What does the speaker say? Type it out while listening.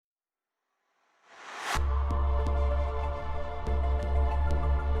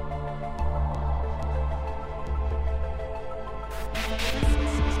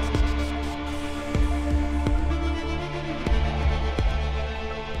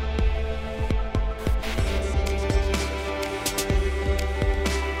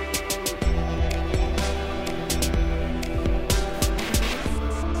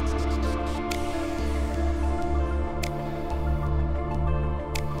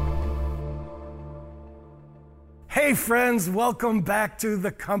Hey friends, welcome back to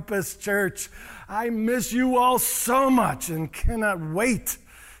the Compass Church. I miss you all so much and cannot wait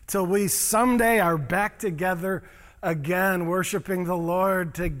till we someday are back together again, worshiping the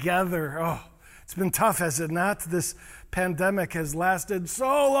Lord together. Oh, it's been tough, has it not? This pandemic has lasted so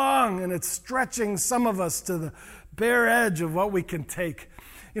long and it's stretching some of us to the bare edge of what we can take.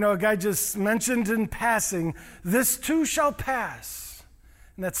 You know, a guy just mentioned in passing, this too shall pass.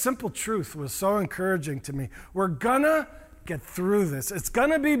 And that simple truth was so encouraging to me. We're gonna get through this. It's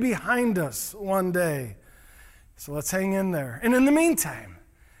gonna be behind us one day. So let's hang in there. And in the meantime,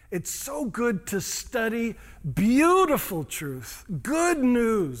 it's so good to study beautiful truth, good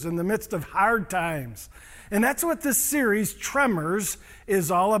news in the midst of hard times. And that's what this series, Tremors,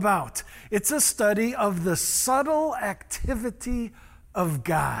 is all about. It's a study of the subtle activity of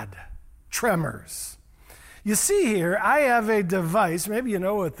God. Tremors. You see here, I have a device, maybe you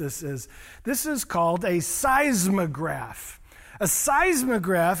know what this is. This is called a seismograph. A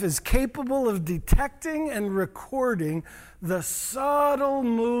seismograph is capable of detecting and recording the subtle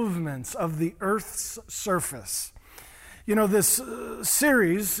movements of the Earth's surface. You know, this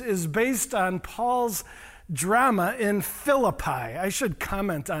series is based on Paul's drama in Philippi. I should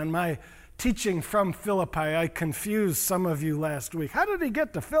comment on my teaching from Philippi. I confused some of you last week. How did he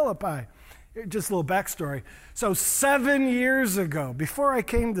get to Philippi? Just a little backstory. So 7 years ago, before I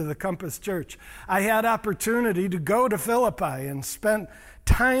came to the Compass Church, I had opportunity to go to Philippi and spent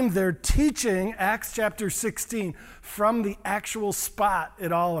time there teaching Acts chapter 16 from the actual spot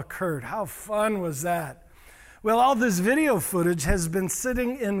it all occurred. How fun was that? Well, all this video footage has been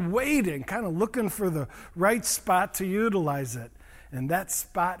sitting in waiting, kind of looking for the right spot to utilize it. And that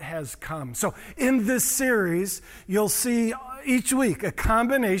spot has come. So in this series, you'll see each week a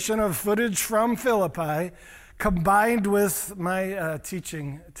combination of footage from Philippi combined with my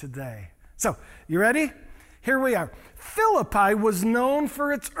teaching today. So, you ready? Here we are. Philippi was known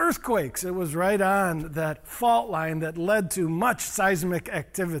for its earthquakes. It was right on that fault line that led to much seismic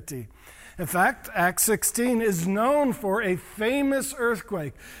activity. In fact, Acts 16 is known for a famous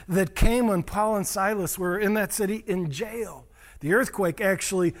earthquake that came when Paul and Silas were in that city in jail. The earthquake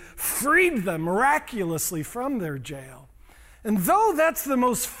actually freed them miraculously from their jail. And though that's the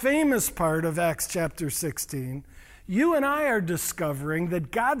most famous part of Acts chapter 16, you and I are discovering that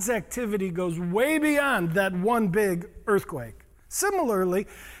God's activity goes way beyond that one big earthquake. Similarly,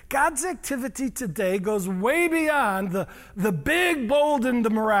 God's activity today goes way beyond the big, bold, and the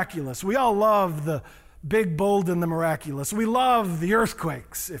miraculous. We all love the big, bold, and the miraculous. We love the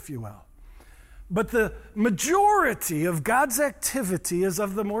earthquakes, if you will. But the majority of God's activity is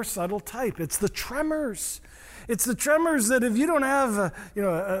of the more subtle type. It's the tremors. It's the tremors that if you don't have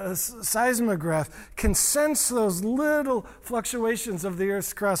a seismograph, can sense those little fluctuations of the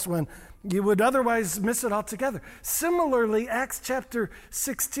Earth's crust when you would otherwise miss it altogether. Similarly, Acts chapter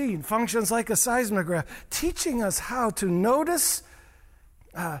 16 functions like a seismograph, teaching us how to notice,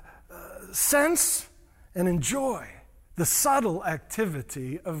 sense, and enjoy the subtle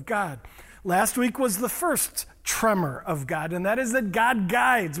activity of God. Last week was the first tremor of God, and that is that God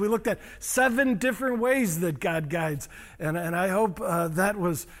guides. We looked at 7 different ways that God guides, and I hope that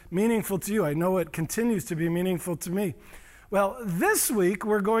was meaningful to you. I know it continues to be meaningful to me. Well, this week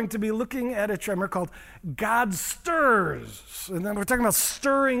we're going to be looking at a tremor called God stirs, and then we're talking about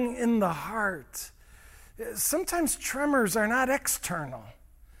stirring in the heart. Sometimes tremors are not external.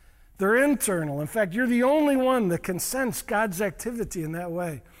 They're internal. In fact, you're the only one that can sense God's activity in that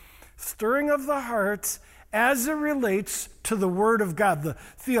way. Stirring of the heart as it relates to the Word of God. The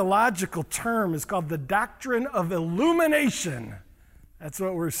theological term is called the doctrine of illumination. That's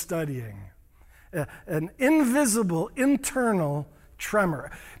what we're studying. An invisible, internal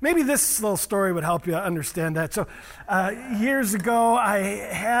tremor. Maybe this little story would help you understand that. So years ago, I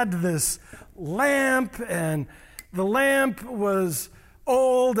had this lamp, and the lamp was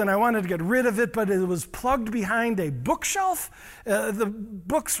old and I wanted to get rid of it, but it was plugged behind a bookshelf. The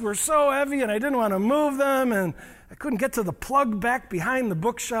books were so heavy and I didn't want to move them, and I couldn't get to the plug back behind the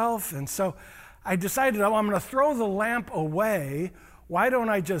bookshelf, and so I decided, I'm going to throw the lamp away. Why don't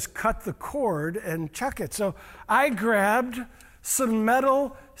I just cut the cord and chuck it? So I grabbed some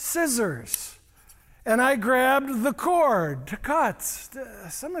metal scissors and I grabbed the cord to cut.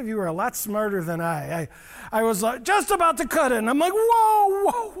 Some of you are a lot smarter than I. I was just about to cut it, and I'm like,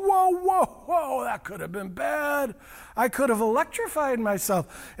 whoa, that could have been bad. I could have electrified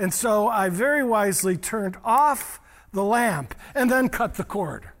myself. And so I very wisely turned off the lamp and then cut the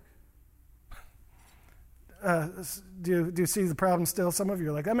cord. Do you see the problem still? Some of you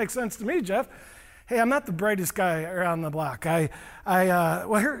are like, that makes sense to me, Jeff. Hey, I'm not the brightest guy around the block. Well,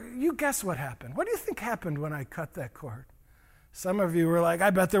 here, you guess what happened. What do you think happened when I cut that cord? Some of you were like, I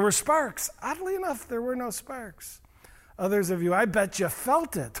bet there were sparks. Oddly enough, there were no sparks. Others of you, I bet you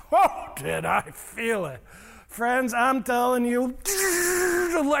felt it. Oh, did I feel it? Friends, I'm telling you,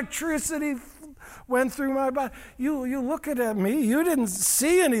 electricity went through my body. You looking at me, you didn't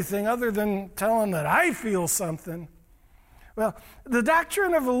see anything other than telling that I feel something. Well, the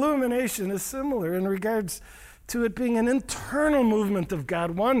doctrine of illumination is similar in regards to it being an internal movement of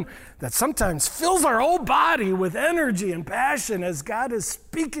God, one that sometimes fills our whole body with energy and passion as God is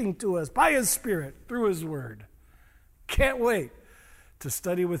speaking to us by His Spirit through His Word. Can't wait to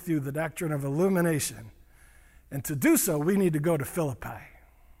study with you the doctrine of illumination. And to do so, we need to go to Philippi.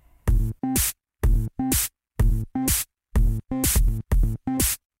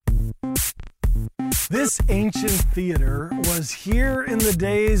 This ancient theater was here in the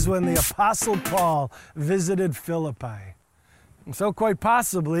days when the Apostle Paul visited Philippi. And so quite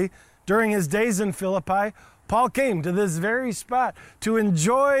possibly, during his days in Philippi, Paul came to this very spot to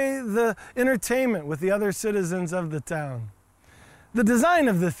enjoy the entertainment with the other citizens of the town. The design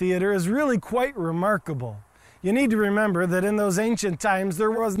of the theater is really quite remarkable. You need to remember that in those ancient times,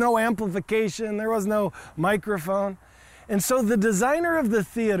 there was no amplification, there was no microphone. And so the designer of the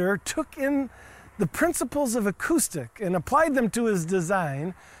theater took in the principles of acoustic and applied them to his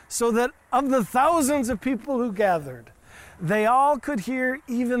design so that of the thousands of people who gathered, they all could hear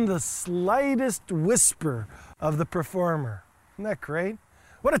even the slightest whisper of the performer. Isn't that great?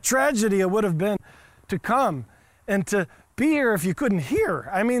 What a tragedy it would have been to come and to be here if you couldn't hear.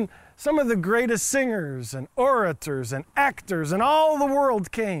 I mean, some of the greatest singers and orators and actors in all the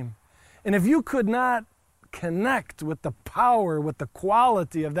world came. And if you could not connect with the power, with the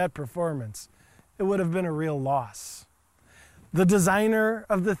quality of that performance, it would have been a real loss. The designer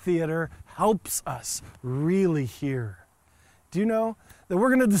of the theater helps us really hear. Do you know that we're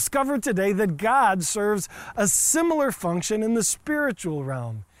going to discover today that God serves a similar function in the spiritual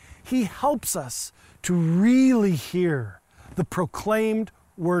realm? He helps us to really hear the proclaimed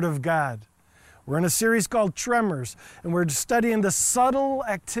Word of God. We're in a series called Tremors, and we're studying the subtle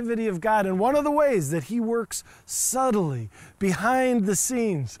activity of God. And one of the ways that He works subtly behind the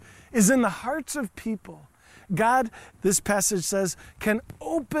scenes is in the hearts of people. God, this passage says, can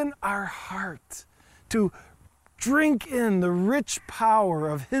open our heart to drink in the rich power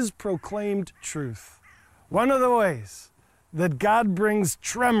of His proclaimed truth. One of the ways that God brings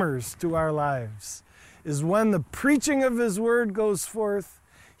tremors to our lives is when the preaching of His Word goes forth,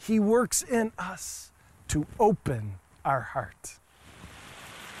 He works in us to open our heart.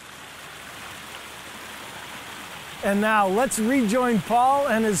 And now let's rejoin Paul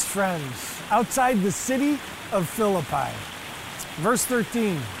and his friends outside the city of Philippi. Verse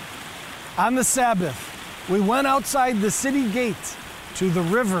 13, on the Sabbath, we went outside the city gate to the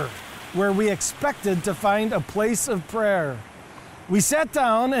river where we expected to find a place of prayer. We sat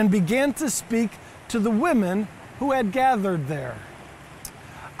down and began to speak to the women who had gathered there.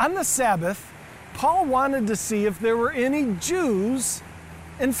 On the Sabbath, Paul wanted to see if there were any Jews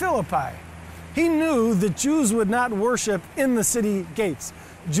in Philippi. He knew that Jews would not worship in the city gates.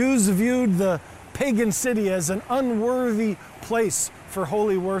 Jews viewed the pagan city as an unworthy place for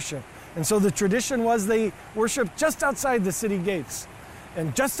holy worship. And so the tradition was they worshiped just outside the city gates.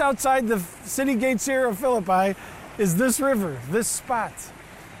 And just outside the city gates here of Philippi is this river, this spot.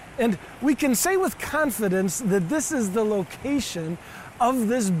 And we can say with confidence that this is the location of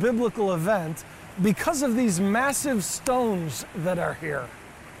this biblical event because of these massive stones that are here.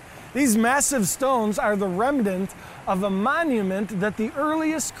 These massive stones are the remnant of a monument that the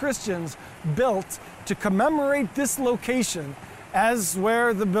earliest Christians built to commemorate this location as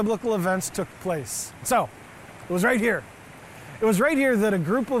where the biblical events took place. So, it was right here. It was right here that a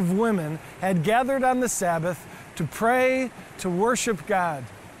group of women had gathered on the Sabbath to pray, to worship God.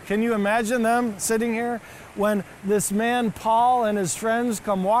 Can you imagine them sitting here when this man, Paul, and his friends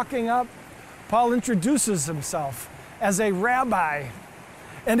come walking up? Paul introduces himself as a rabbi.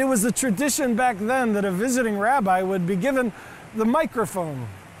 And it was the tradition back then that a visiting rabbi would be given the microphone.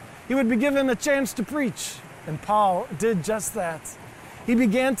 He would be given a chance to preach. And Paul did just that. He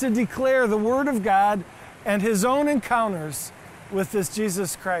began to declare the Word of God and his own encounters with this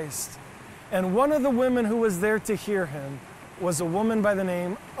Jesus Christ. And one of the women who was there to hear him was a woman by the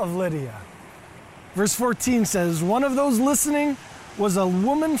name of Lydia. Verse 14 says, one of those listening was a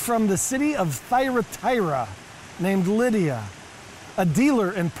woman from the city of Thyatira named Lydia, a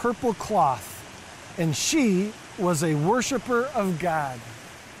dealer in purple cloth, and she was a worshiper of God.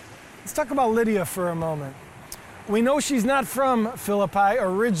 Let's talk about Lydia for a moment. We know she's not from Philippi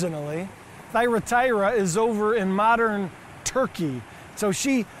originally. Thyatira is over in modern Turkey. So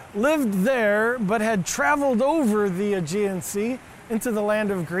she lived there, but had traveled over the Aegean Sea into the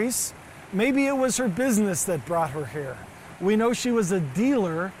land of Greece. Maybe it was her business that brought her here. We know she was a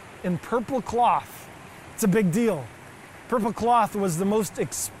dealer in purple cloth. It's a big deal. Purple cloth was the most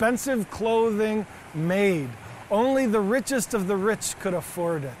expensive clothing made. Only the richest of the rich could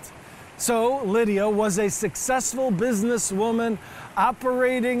afford it. So Lydia was a successful businesswoman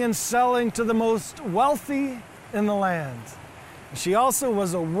operating and selling to the most wealthy in the land. She also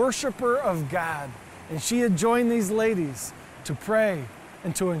was a worshiper of God, and she had joined these ladies to pray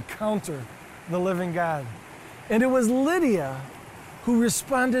and to encounter the living God. And it was Lydia who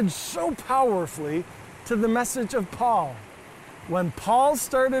responded so powerfully to the message of Paul. When Paul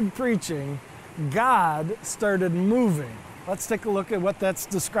started preaching, God started moving. Let's take a look at what that's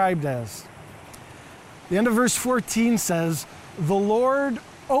described as. The end of verse 14 says, "The Lord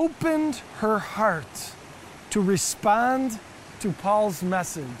opened her heart to respond to Paul's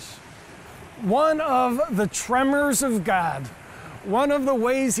message." One of the tremors of God, one of the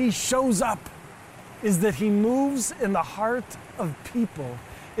ways he shows up, is that he moves in the heart of people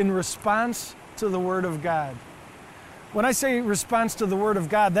in response to the Word of God. When I say response to the Word of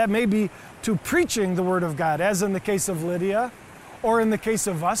God, that may be to preaching the Word of God, as in the case of Lydia, or in the case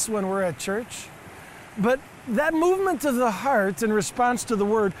of us when we're at church. But that movement of the heart in response to the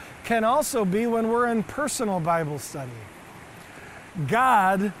Word can also be when we're in personal Bible study.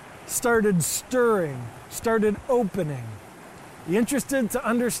 God started stirring, started opening. You interested to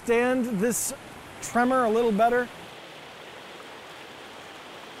understand this tremor a little better?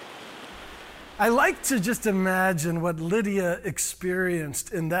 I like to just imagine what Lydia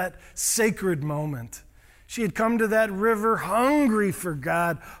experienced in that sacred moment. She had come to that river hungry for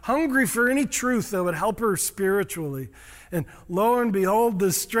God, hungry for any truth that would help her spiritually. And lo and behold,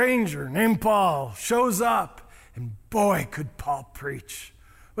 this stranger named Paul shows up. And boy, could Paul preach.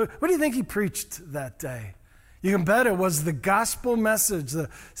 What do you think he preached that day? You can bet it was the gospel message, the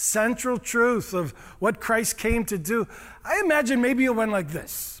central truth of what Christ came to do. I imagine maybe it went like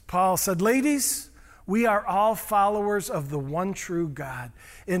this. Paul said, "Ladies, we are all followers of the one true God,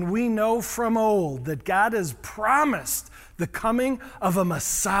 and we know from old that God has promised the coming of a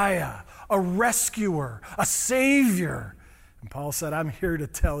Messiah, a rescuer, a Savior." And Paul said, "I'm here to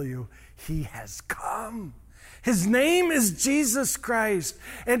tell you, he has come. His name is Jesus Christ,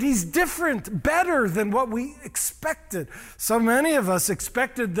 and he's different, better than what we expected." So many of us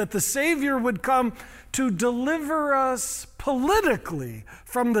expected that the Savior would come to deliver us politically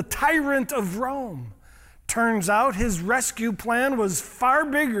from the tyrant of Rome. Turns out his rescue plan was far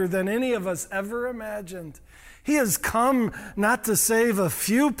bigger than any of us ever imagined. He has come not to save a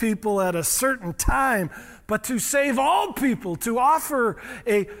few people at a certain time, but to save all people, to offer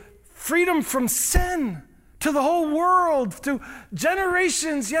a freedom from sin to the whole world, to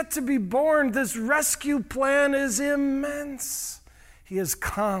generations yet to be born. This rescue plan is immense. He has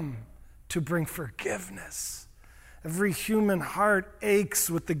come to bring forgiveness. Every human heart aches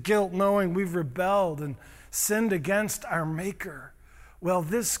with the guilt knowing we've rebelled and sinned against our Maker. Well,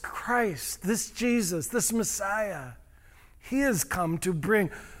 this Christ, this Jesus, this Messiah, he has come to bring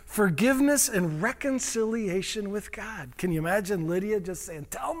forgiveness and reconciliation with God. Can you imagine Lydia just saying,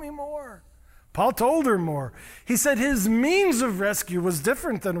 "Tell me more"? Paul told her more. He said his means of rescue was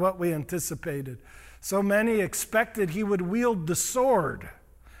different than what we anticipated. So many expected he would wield the sword.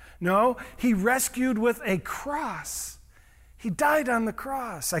 No, he rescued with a cross. He died on the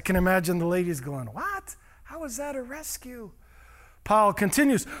cross. I can imagine the ladies going, "What? How is that a rescue?" Paul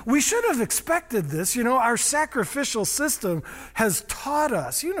continues, "We should have expected this. You know, our sacrificial system has taught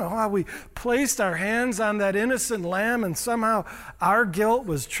us. You know how we placed our hands on that innocent lamb and somehow our guilt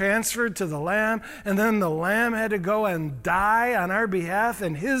was transferred to the lamb, and then the lamb had to go and die on our behalf,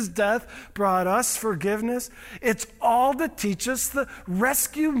 and his death brought us forgiveness. It's all to teach us the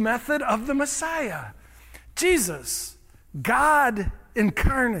rescue method of the Messiah. Jesus, God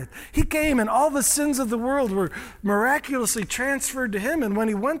incarnate. He came and all the sins of the world were miraculously transferred to him. And when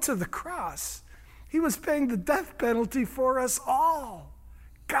he went to the cross, he was paying the death penalty for us all.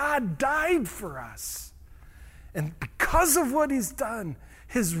 God died for us. And because of what he's done,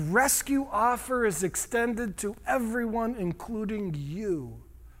 his rescue offer is extended to everyone, including you.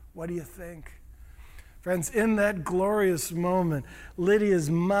 What do you think? Friends, in that glorious moment, Lydia's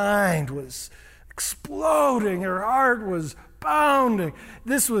mind was exploding. Her heart was bounding.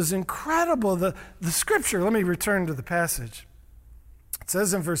 This was incredible. The scripture, let me return to the passage. It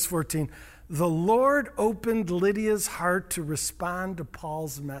says in verse 14, "The Lord opened Lydia's heart to respond to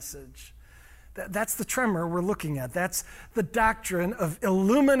Paul's message." That's the tremor we're looking at. That's the doctrine of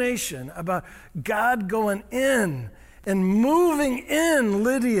illumination, about God going in and moving in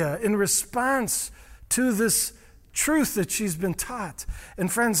Lydia in response to this truth that she's been taught.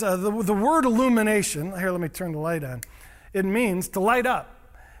 And friends, the word illumination, here, let me turn the light on. It means to light up.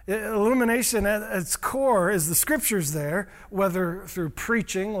 Illumination at its core is the scriptures there, whether through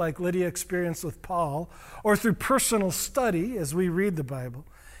preaching, like Lydia experienced with Paul, or through personal study as we read the Bible.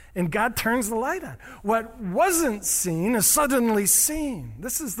 And God turns the light on. What wasn't seen is suddenly seen.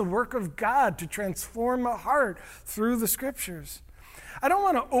 This is the work of God to transform a heart through the scriptures. I don't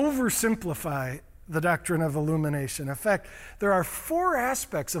want to oversimplify the doctrine of illumination. In fact, there are 4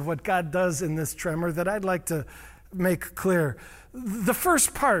 aspects of what God does in this tremor that I'd like to make clear. The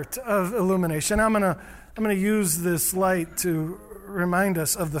first part of illumination, I'm going to use this light to remind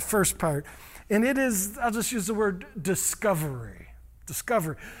us of the first part. And it is, I'll just use the word discovery.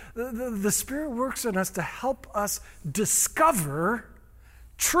 Discover. The Spirit works in us to help us discover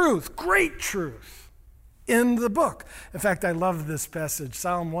truth, great truth, in the book. In fact, I love this passage,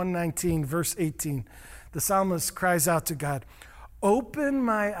 Psalm 119, verse 18. The psalmist cries out to God, "Open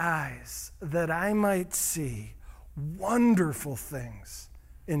my eyes that I might see wonderful things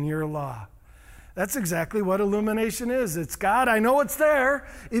in your law." That's exactly what illumination is. It's, God, I know it's there,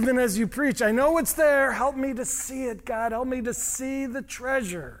 even as you preach. I know it's there. Help me to see it, God. Help me to see the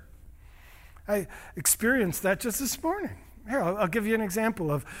treasure. I experienced that just this morning. Here, I'll give you an example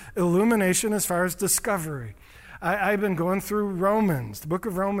of illumination as far as discovery. I've been going through Romans, the book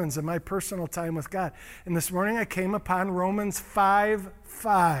of Romans, in my personal time with God. And this morning I came upon Romans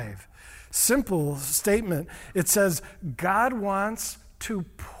 5:5. Simple statement. It says, God wants to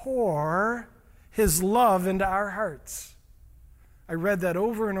pour his love into our hearts. I read that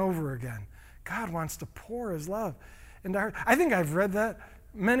over and over again. God wants to pour his love into our hearts. I think I've read that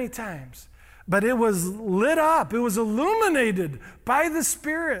many times. But it was lit up. It was illuminated by the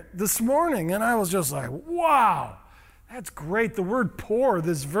Spirit this morning. And I was just like, wow, that's great. The word pour,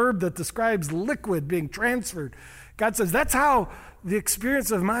 this verb that describes liquid being transferred. God says, that's how the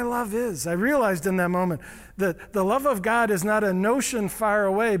experience of my love is. I realized in that moment that the love of God is not a notion far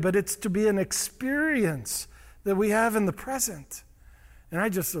away, but it's to be an experience that we have in the present. And I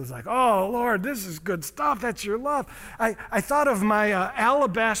just was like, oh, Lord, this is good stuff. That's your love. I thought of my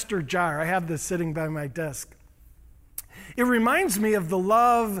alabaster jar. I have this sitting by my desk. It reminds me of the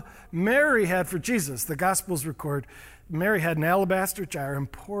love Mary had for Jesus. The Gospels record Mary had an alabaster jar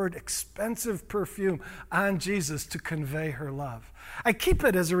and poured expensive perfume on Jesus to convey her love. I keep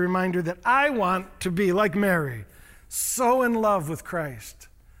it as a reminder that I want to be like Mary, so in love with Christ.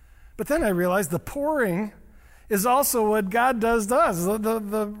 But then I realized the pouring is also what God does to us.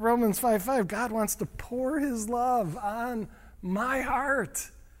 The Romans 5:5, God wants to pour his love on my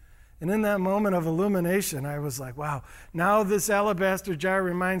heart. And in that moment of illumination, I was like, wow, now this alabaster jar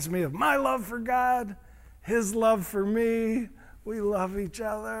reminds me of my love for God, his love for me. We love each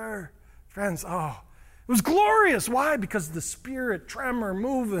other. Friends, it was glorious. Why? Because the Spirit, tremor,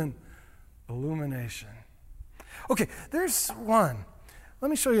 moving, illumination. Okay, there's one. Let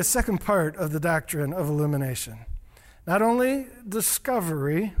me show you a second part of the doctrine of illumination. Not only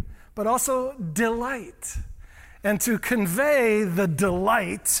discovery, but also delight. And to convey the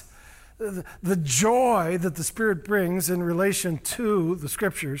delight, the joy that the Spirit brings in relation to the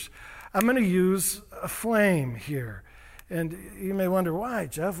Scriptures, I'm going to use a flame here. And you may wonder, why,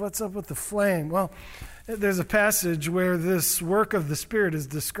 Jeff? What's up with the flame? Well, there's a passage where this work of the Spirit is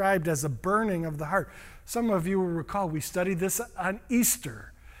described as a burning of the heart. Some of you will recall we studied this on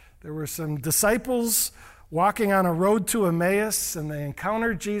Easter. There were some disciples walking on a road to Emmaus, and they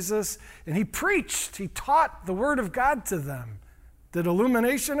encountered Jesus, and he preached. He taught the Word of God to them. Did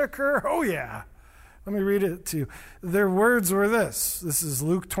illumination occur? Oh, yeah. Let me read it to you. Their words were this. This is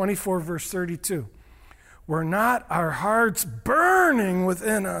Luke 24, verse 32. Were not our hearts burning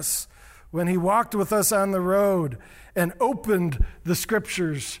within us when he walked with us on the road and opened the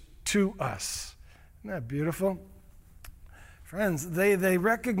Scriptures to us? Isn't that beautiful? Friends, they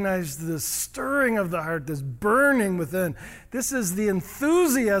recognize the stirring of the heart, this burning within. This is the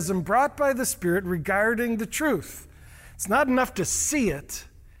enthusiasm brought by the Spirit regarding the truth. It's not enough to see it.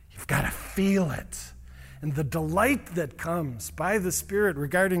 You've got to feel it. And the delight that comes by the Spirit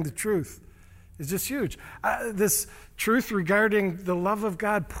regarding the truth is just huge. This truth regarding the love of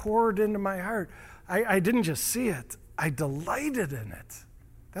God poured into my heart. I didn't just see it. I delighted in it.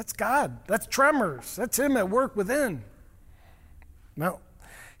 That's God. That's Tremors. That's him at work within. Well,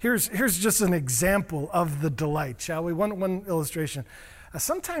 here's just an example of the delight, shall we? One illustration.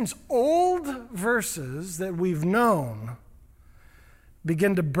 Sometimes old verses that we've known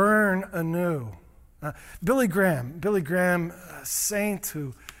begin to burn anew. Billy Graham, a saint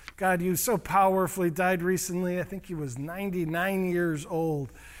who God used so powerfully, died recently. I think he was 99 years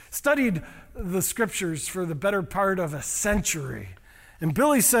old. Studied the scriptures for the better part of a century. And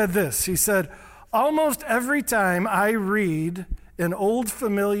Billy said this. He said, almost every time I read an old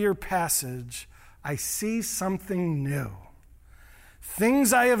familiar passage, I see something new.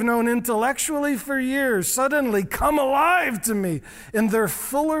 Things I have known intellectually for years suddenly come alive to me in their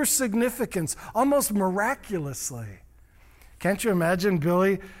fuller significance, almost miraculously. Can't you imagine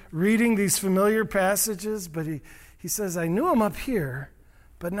Billy reading these familiar passages? But he says, I knew them up here,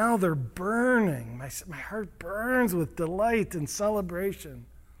 but now they're burning. My heart burns with delight and celebration.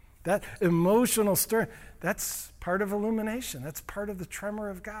 That emotional stir, that's part of illumination. That's part of the tremor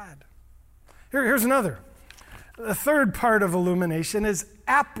of God. Here's another. The third part of illumination is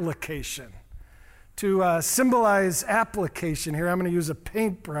application. To symbolize application here, I'm going to use a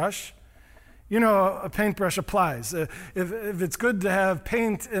paintbrush. You know, a paintbrush applies. If it's good to have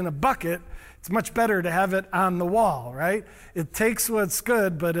paint in a bucket, it's much better to have it on the wall, right? It takes what's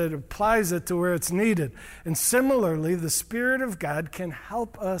good, but it applies it to where it's needed. And similarly, the Spirit of God can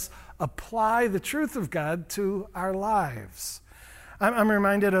help us apply the truth of God to our lives. I'm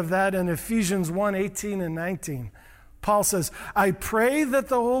reminded of that in Ephesians 1:18 and 19. Paul says, I pray that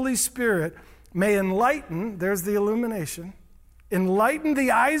the Holy Spirit may enlighten, there's the illumination, enlighten the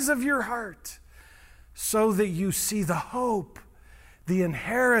eyes of your heart so that you see the hope, the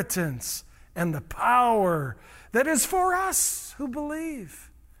inheritance, and the power that is for us who believe.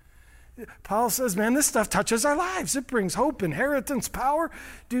 Paul says, man, this stuff touches our lives. It brings hope, inheritance, power.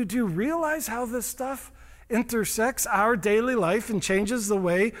 Do you realize how this stuff intersects our daily life and changes the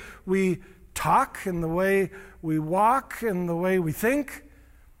way we talk and the way we walk and the way we think?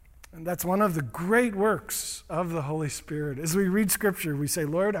 And that's one of the great works of the Holy Spirit. As we read Scripture, we say,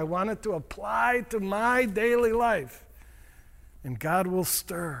 Lord, I want it to apply to my daily life. And God will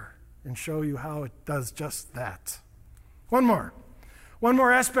stir and show you how it does just that. One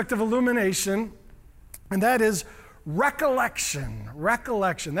more aspect of illumination, and that is recollection.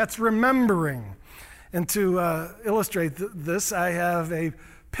 Recollection, that's remembering. And to illustrate this, I have a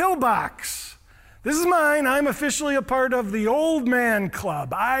pillbox. This is mine. I'm officially a part of the old man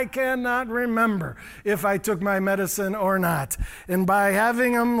club. I cannot remember if I took my medicine or not. And by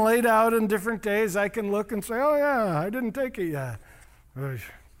having them laid out in different days, I can look and say, oh yeah, I didn't take it yet.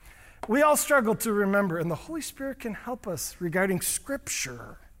 We all struggle to remember, and the Holy Spirit can help us regarding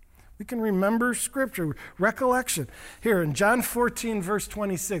Scripture. We can remember Scripture, recollection. Here in John 14, verse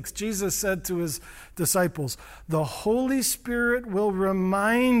 26, Jesus said to his disciples, the Holy Spirit will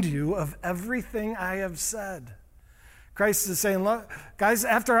remind you of everything I have said. Christ is saying, look, guys,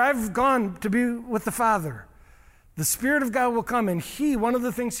 after I've gone to be with the Father, the Spirit of God will come, and one of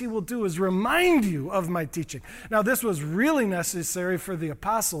the things he will do is remind you of my teaching. Now, this was really necessary for the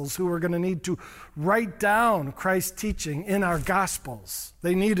apostles who were going to need to write down Christ's teaching in our Gospels.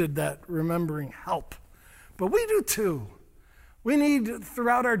 They needed that remembering help. But we do too. We need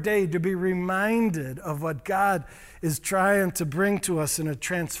throughout our day to be reminded of what God is trying to bring to us in a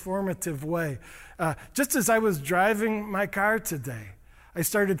transformative way. Just as I was driving my car today, I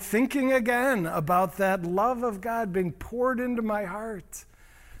started thinking again about that love of God being poured into my heart.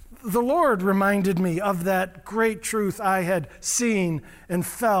 The Lord reminded me of that great truth I had seen and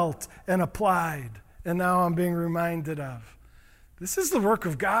felt and applied, and now I'm being reminded of. This is the work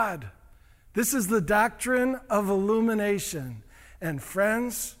of God. This is the doctrine of illumination. And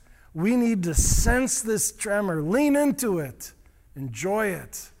friends, we need to sense this tremor, lean into it, enjoy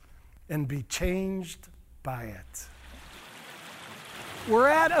it, and be changed by it. We're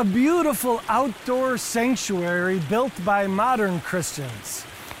at a beautiful outdoor sanctuary built by modern Christians.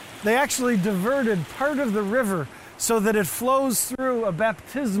 They actually diverted part of the river so that it flows through a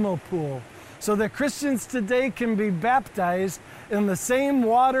baptismal pool, so that Christians today can be baptized in the same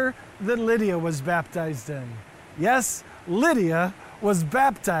water that Lydia was baptized in. Yes, Lydia was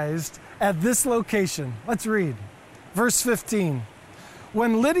baptized at this location. Let's read. Verse 15.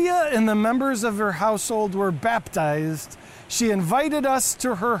 When Lydia and the members of her household were baptized, she invited us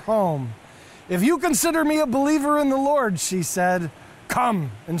to her home. If you consider me a believer in the Lord, she said,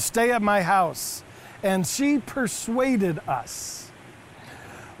 come and stay at my house. And she persuaded us.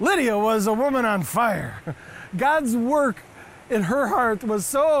 Lydia was a woman on fire. God's work in her heart was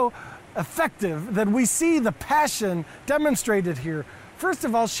so effective that we see the passion demonstrated here. First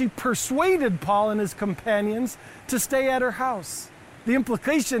of all, she persuaded Paul and his companions to stay at her house. The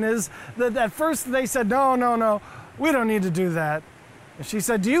implication is that at first they said, no, we don't need to do that. And she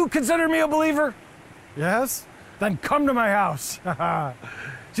said, do you consider me a believer? Yes. then come to my house.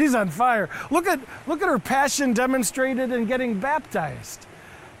 She's on fire. Look at her passion demonstrated in getting baptized.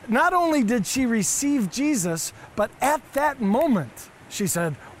 Not only did she receive Jesus, but at that moment, she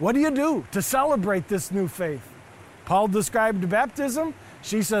said, what do you do to celebrate this new faith? Paul described baptism.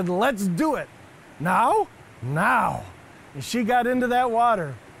 She said, let's do it. Now? Now. And she got into that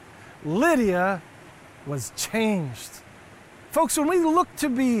water. Lydia was changed. Folks, when we look to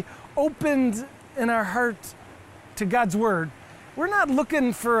be opened in our heart to God's word, we're not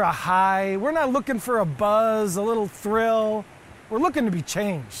looking for a high. We're not looking for a buzz, a little thrill. We're looking to be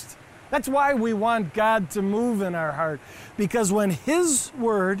changed. That's why we want God to move in our heart, because when His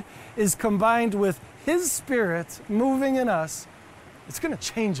word is combined with His Spirit moving in us, it's going to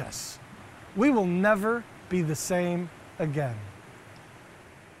change us. We will never be the same again.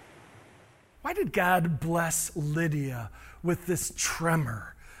 Why did God bless Lydia with this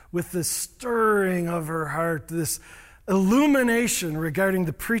tremor, with this stirring of her heart, this illumination regarding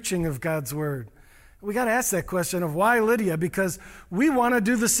the preaching of God's word? We got to ask that question of why Lydia, because we want to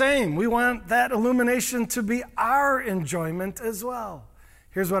do the same. We want that illumination to be our enjoyment as well.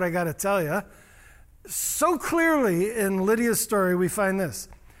 Here's what I got to tell you. So clearly in Lydia's story, we find this: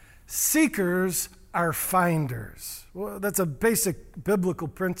 seekers are finders. Well, that's a basic biblical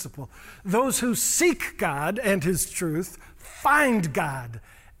principle. Those who seek God and His truth find God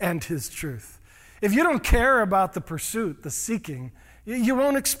and His truth. If you don't care about the pursuit, the seeking, you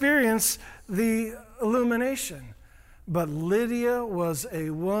won't experience the illumination. But Lydia was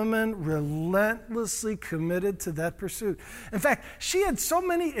a woman relentlessly committed to that pursuit. In fact, she had so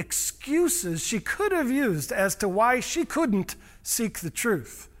many excuses she could have used as to why she couldn't seek the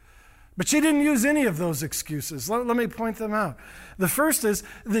truth. But she didn't use any of those excuses. Let me point them out. The first is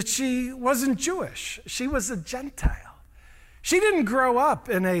that she wasn't Jewish. She was a Gentile. She didn't grow up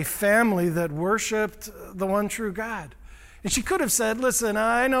in a family that worshiped the one true God. And she could have said, listen,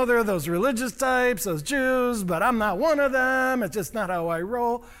 I know there are those religious types, those Jews, but I'm not one of them. It's just not how I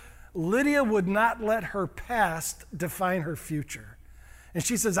roll. Lydia would not let her past define her future. And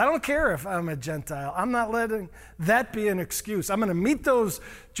she says, I don't care if I'm a Gentile. I'm not letting that be an excuse. I'm going to meet those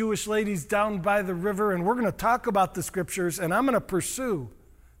Jewish ladies down by the river, and we're going to talk about the scriptures, and I'm going to pursue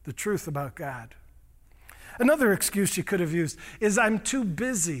the truth about God. Another excuse she could have used is, I'm too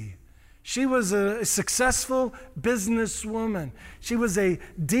busy. She was a successful businesswoman. She was a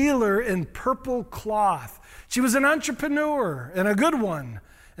dealer in purple cloth. She was an entrepreneur, and a good one.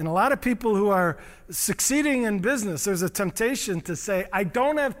 And a lot of people who are succeeding in business, there's a temptation to say, I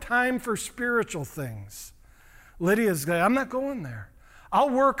don't have time for spiritual things. Lydia's going, I'm not going there. I'll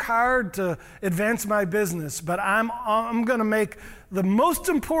work hard to advance my business, but I'm going to make the most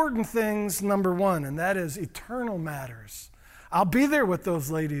important things number one, and that is eternal matters. I'll be there with those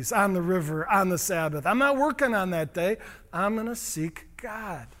ladies on the river on the Sabbath. I'm not working on that day. I'm going to seek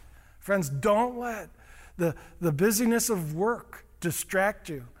God. Friends, don't let the busyness of work distract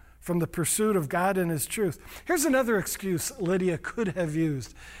you from the pursuit of God and His truth. Here's another excuse Lydia could have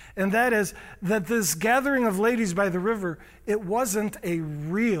used, and that is that this gathering of ladies by the river, it wasn't a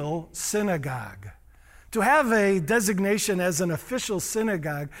real synagogue. To have a designation as an official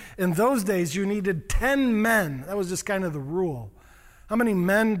synagogue, in those days you needed 10 men. That was just kind of the rule. How many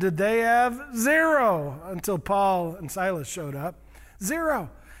men did they have? 0, until Paul and Silas showed up. 0.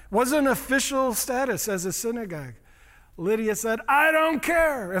 Wasn't official status as a synagogue. Lydia said, I don't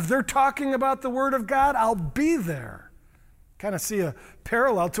care. If they're talking about the Word of God, I'll be there. Kind of see a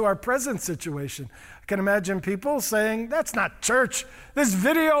parallel to our present situation. I can imagine people saying, that's not church. This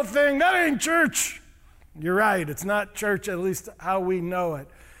video thing, that ain't church. You're right, it's not church, at least how we know it.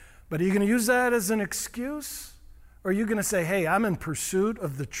 But are you going to use that as an excuse? Or are you going to say, hey, I'm in pursuit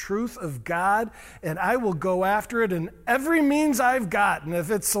of the truth of God, and I will go after it in every means I've got. And if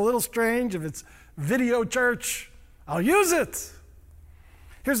it's a little strange, if it's video church, I'll use it.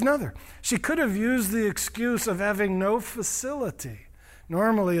 Here's another. She could have used the excuse of having no facility.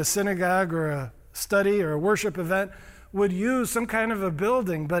 Normally, a synagogue or a study or a worship event would use some kind of a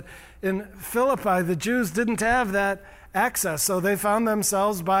building, but in Philippi, the Jews didn't have that access, so they found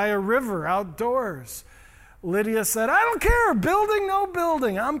themselves by a river outdoors. Lydia said, I don't care, building, no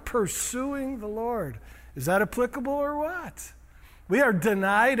building. I'm pursuing the Lord. Is that applicable or what? We are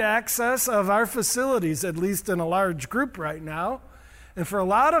denied access of our facilities, at least in a large group right now. And for a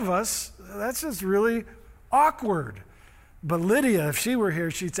lot of us, that's just really awkward. But Lydia, if she were here,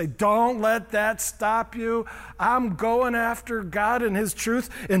 she'd say, don't let that stop you. I'm going after God and His truth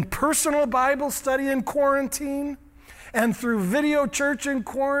in personal Bible study in quarantine and through video church in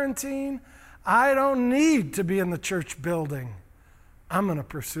quarantine. I don't need to be in the church building. I'm going to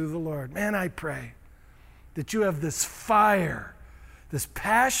pursue the Lord. Man, I pray that you have this fire, this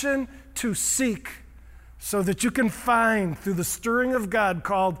passion to seek, so that you can find through the stirring of God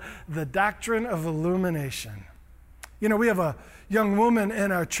called the doctrine of illumination. You know, we have a young woman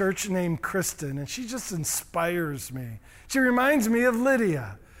in our church named Kristen, and she just inspires me. She reminds me of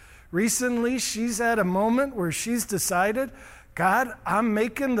Lydia. Recently, she's at a moment where she's decided, God, I'm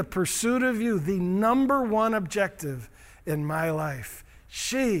making the pursuit of you the number one objective in my life.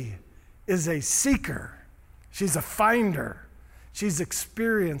 She is a seeker. She's a finder. She's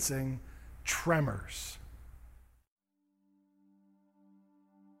experiencing tremors.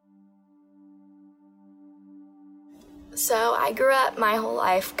 So I grew up my whole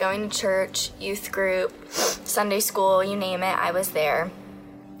life going to church, youth group, Sunday school, you name it, I was there.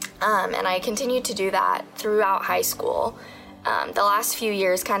 And I continued to do that throughout high school. The last few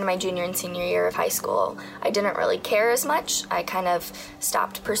years, kind of my junior and senior year of high school, I didn't really care as much. I kind of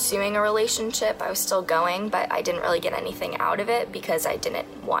stopped pursuing a relationship. I was still going, but I didn't really get anything out of it because I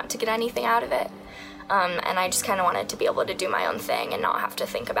didn't want to get anything out of it. And I just kind of wanted to be able to do my own thing and not have to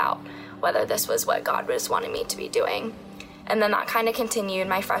think about whether this was what God was wanting me to be doing. And then that kind of continued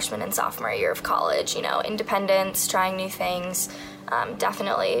my freshman and sophomore year of college, you know, independence, trying new things,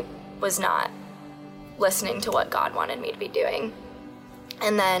 definitely was not listening to what God wanted me to be doing.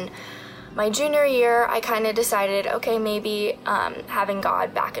 And then my junior year, I kind of decided, okay, maybe having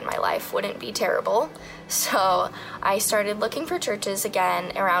God back in my life wouldn't be terrible. So I started looking for churches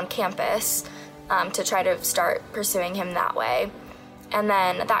again around campus to try to start pursuing him that way. And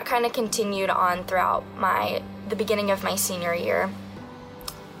then that kind of continued on throughout the beginning of my senior year.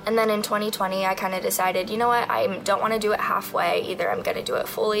 And then in 2020, I kind of decided, you know what, I don't want to do it halfway. Either I'm going to do it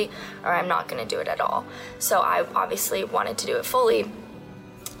fully or I'm not going to do it at all. So I obviously wanted to do it fully.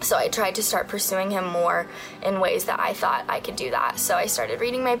 So I tried to start pursuing him more in ways that I thought I could do that. So I started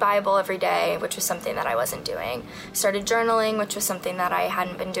reading my Bible every day, which was something that I wasn't doing. Started journaling, which was something that I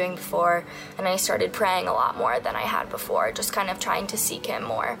hadn't been doing before. And I started praying a lot more than I had before, just kind of trying to seek him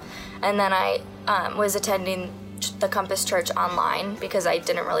more. And then I was attending the Compass Church online because I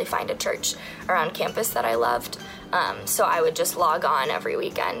didn't really find a church around campus that I loved. So I would just log on every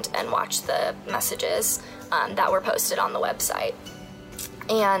weekend and watch the messages that were posted on the website.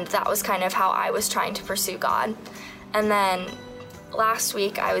 And that was kind of how I was trying to pursue God. And then last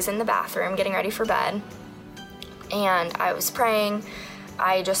week I was in the bathroom getting ready for bed and I was praying.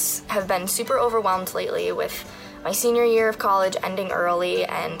 I just have been super overwhelmed lately with my senior year of college ending early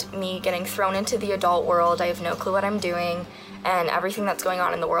and me getting thrown into the adult world. I have no clue what I'm doing and everything that's going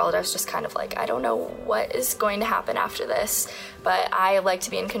on in the world. I was just kind of like, I don't know what is going to happen after this, but I like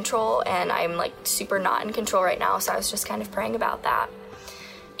to be in control and I'm like super not in control right now. So I was just kind of praying about that.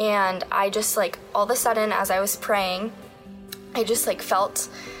 And I just like, all of a sudden as I was praying, I just like felt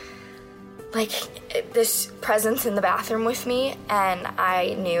like this presence in the bathroom with me, and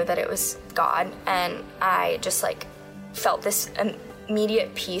I knew that it was God, and I just like felt this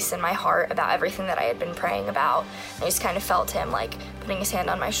immediate peace in my heart about everything that I had been praying about. I just kind of felt him like putting his hand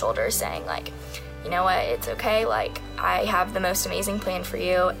on my shoulder saying like, you know what, it's okay, like I have the most amazing plan for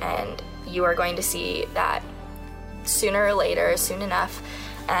you and you are going to see that sooner or later, soon enough.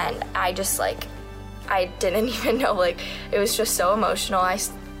 And I just like, I didn't even know, like it was just so emotional. I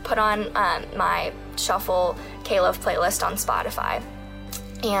put on my Shuffle K-Love playlist on Spotify,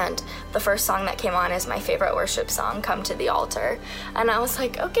 and the first song that came on is my favorite worship song, Come to the Altar. And I was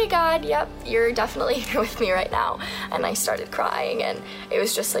like, okay, God, yep, you're definitely here with me right now. And I started crying, and it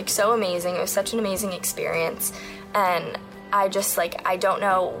was just like so amazing. It was such an amazing experience. And I just like, I don't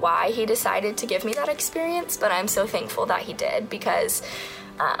know why he decided to give me that experience, but I'm so thankful that he did, because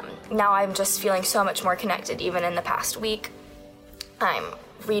now I'm just feeling so much more connected. Even in the past week, I'm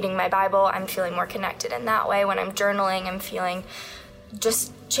reading my Bible, I'm feeling more connected in that way. When I'm journaling, I'm feeling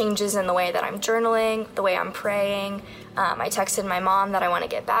just changes in the way that I'm journaling, the way I'm praying. I texted my mom that I want to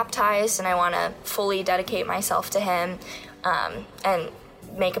get baptized and I want to fully dedicate myself to him and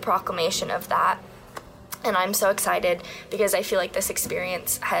make a proclamation of that. And I'm so excited because I feel like this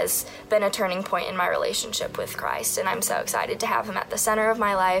experience has been a turning point in my relationship with Christ. And I'm so excited to have him at the center of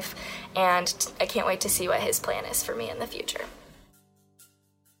my life. And I can't wait to see what his plan is for me in the future.